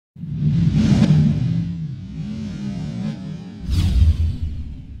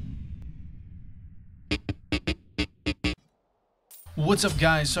What's up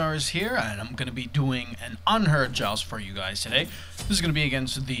guys, Sars here, and I'm going to be doing an Anhur joust for you guys today. This is going to be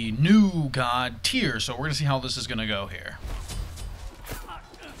against the new god tier, so we're going to see how this is going to go here.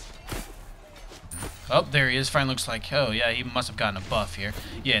 Oh, there he is. Finally looks like, oh yeah, he must have gotten a buff here.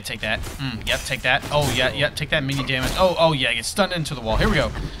 Yeah, take that. Yep, take that. Oh yeah, take that mini damage. Oh yeah, get stunned into the wall. Here we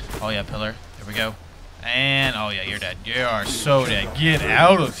go. Oh yeah, pillar. There we go. And, oh yeah, you're dead. You are so dead. Get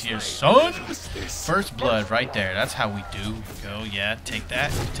out of here, son! First blood right there. That's how we do. Go, yeah, take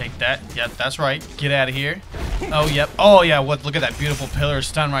that. Take that. Yep, that's right. Get out of here. Oh, yep. Oh, yeah, what? Look at that beautiful pillar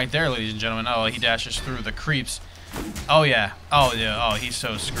stun right there, ladies and gentlemen. Oh, he dashes through the creeps. Oh, yeah. Oh, yeah. Oh, he's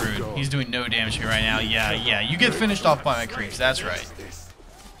so screwed. He's doing no damage to me right now. Yeah. You get finished off by my creeps. That's right.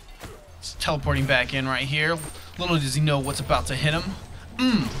 He's teleporting back in right here. Little does he know what's about to hit him.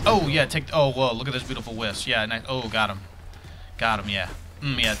 Oh, yeah, oh, whoa, look at this beautiful whiff. Yeah, nice. Oh, got him. Yeah.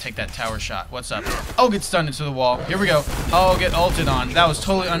 Yeah, take that tower shot. What's up? Oh, get stunned into the wall. Here we go. Oh, get ulted on. That was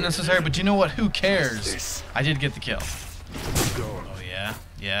totally unnecessary, but you know what? Who cares? I did get the kill. Oh, yeah.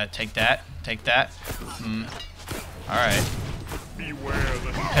 Yeah, take that. Alright.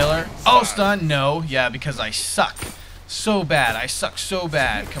 Pillar. Oh, stun. No. Yeah, because I suck. So bad. I suck so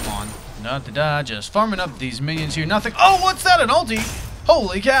bad. Come on. Just farming up these minions here. Nothing. Oh, what's that? An ulti?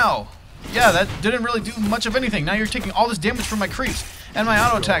 Holy cow! Yeah, that didn't really do much of anything. Now you're taking all this damage from my creeps and my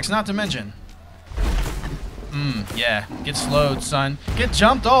auto attacks, not to mention. Yeah. Get slowed, son. Get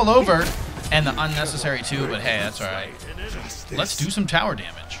jumped all over. And the unnecessary too, but hey, that's alright. Let's do some tower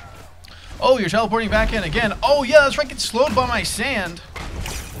damage. Oh, you're teleporting back in again. Oh, yeah, that's right. Get slowed by my sand.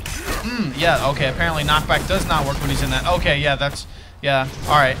 Yeah, okay. Apparently knockback does not work when he's in that. Okay, yeah, that's... Yeah,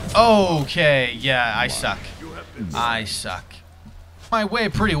 alright. Okay, yeah, I suck. My way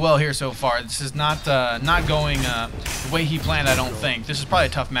pretty well here so far. This is not going the way he planned, I don't think. This is probably a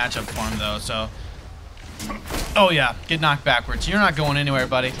tough matchup for him, though, so... Oh, yeah, get knocked backwards. You're not going anywhere,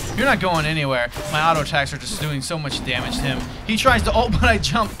 buddy. You're not going anywhere. My auto attacks are just doing so much damage to him. He tries to ult, but I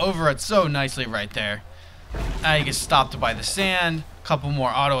jump over it so nicely right there. He gets stopped by the sand. Couple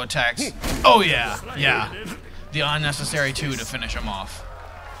more auto attacks. Oh, yeah. The unnecessary two to finish him off.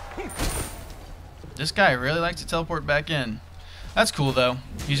 This guy really likes to teleport back in. That's cool though.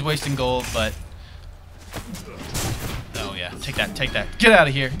 He's wasting gold, but oh yeah, take that. Get out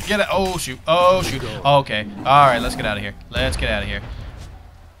of here. Get out. Oh shoot. Okay. All right, let's get out of here.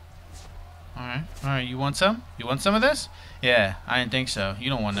 All right. You want some? You want some of this? Yeah, I didn't think so. You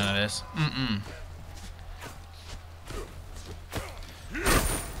don't want none of this.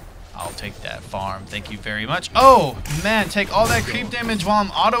 I'll take that farm. Thank you very much. Oh, man, take all that creep damage while I'm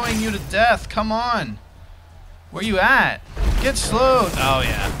autoing you to death. Come on. Where you at? Get slowed. Oh,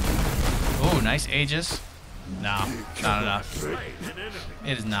 yeah. Oh, nice Aegis. No, not enough.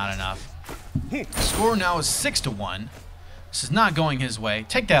 It is not enough. The score now is 6-1. This is not going his way.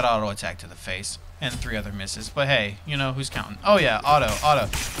 Take that auto attack to the face. And 3 other misses. But hey, you know who's counting. Oh, yeah, auto.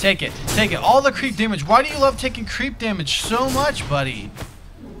 Take it. All the creep damage. Why do you love taking creep damage so much, buddy?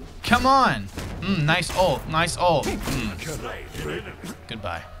 Come on. Nice ult.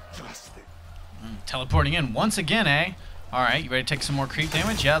 Goodbye. Teleporting in once again, eh? Alright, you ready to take some more creep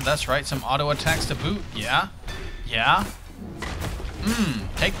damage? Yeah, that's right. Some auto attacks to boot. Yeah.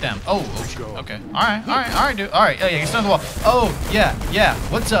 Take them. Oh, okay. Alright, dude. Alright, yeah, get stunned on the wall. Oh, yeah.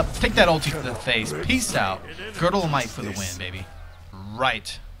 What's up? Take that ulti to the face. Peace out. Girdle of Might for the win, baby.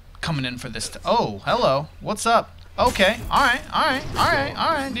 Right. Coming in for this. Oh, hello. What's up? Okay,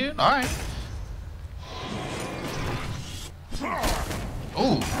 alright, dude, alright.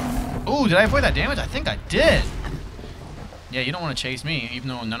 Ooh, did I avoid that damage? I think I did. Yeah, you don't want to chase me, even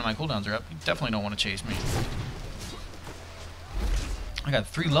though none of my cooldowns are up. You definitely don't want to chase me. I got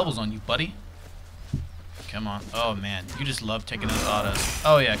 3 levels on you, buddy. Come on. Oh, man, you just love taking those autos.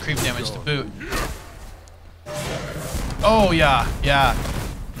 Oh, yeah, creep damage to boot. Oh, yeah.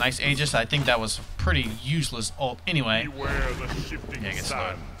 Nice Aegis. I think that was a pretty useless ult anyway. Yeah, get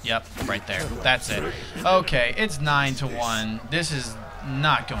slowed. Yep, right there. That's it. Okay, it's 9-1. This is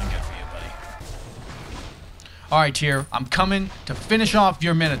not going good for you, buddy. Alright, tier. I'm coming to finish off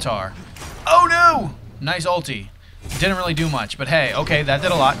your Minotaur. Oh, no! Nice ulti. Didn't really do much, but hey, okay, that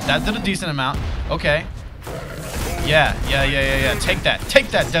did a lot. That did a decent amount. Okay. Yeah. Take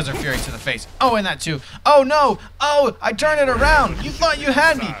that Desert Fury to the face. Oh, and that too. Oh, no. Oh, I turned it around. You thought you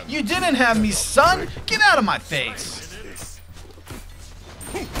had me. You didn't have me, son. Get out of my face.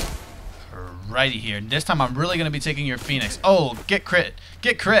 Righty here. This time I'm really going to be taking your Phoenix. Oh, get crit.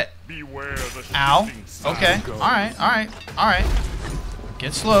 Ow. Okay. Alright.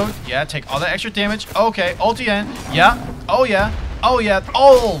 Get slowed. Yeah, take all that extra damage. Okay, ulti in. Yeah. Oh, yeah.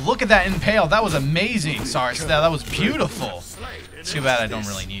 Oh, look at that impale. That was amazing. Sorry, that was beautiful. Too bad I don't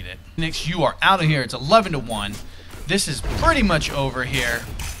really need it. Phoenix, you are out of here. It's 11-1. This is pretty much over here.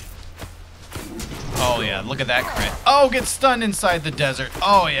 Oh, yeah, look at that crit. Oh, get stunned inside the desert.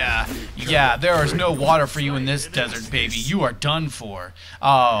 Oh, yeah. Yeah, there is no water for you in this desert, baby. You are done for.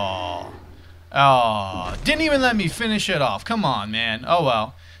 Oh. Oh. Didn't even let me finish it off. Come on, man. Oh,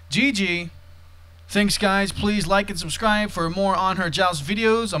 well. GG. Thanks, guys. Please like and subscribe for more Anhur Jousts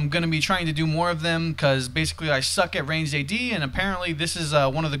videos. I'm going to be trying to do more of them because basically I suck at ranged AD, and apparently this is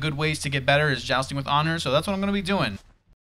one of the good ways to get better is jousting with Anhur, so that's what I'm going to be doing.